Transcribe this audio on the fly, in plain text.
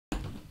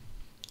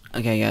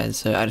Okay guys,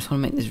 so I just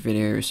want to make this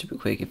video super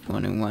quick if you're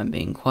wondering why I'm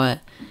being quiet.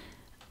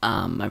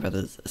 My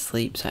brother's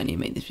asleep, so I need to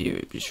make this video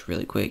just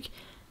really quick.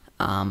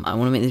 I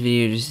want to make this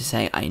video just to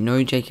say, I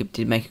know Jacob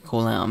did make a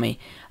call out on me.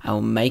 I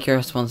will make a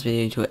response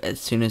video to it as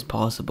soon as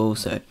possible,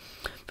 so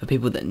for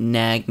people that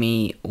nag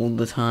me all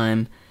the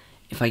time,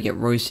 if I get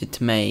roasted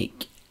to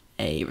make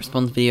a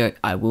response video,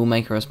 I will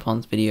make a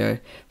response video.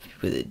 For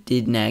people that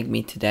did nag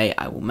me today,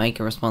 I will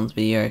make a response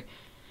video.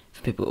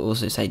 For people who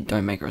also say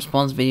don't make a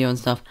response video and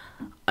stuff,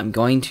 I'm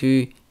going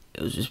to.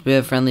 It was just a bit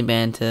of friendly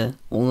banter,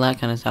 all that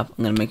kind of stuff.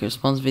 I'm going to make a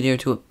response video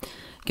to it. I'm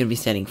going to be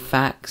stating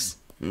facts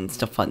and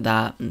stuff like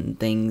that, and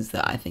things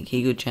that I think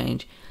he could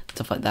change,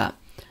 stuff like that.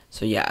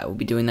 So yeah, I will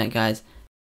be doing that, guys.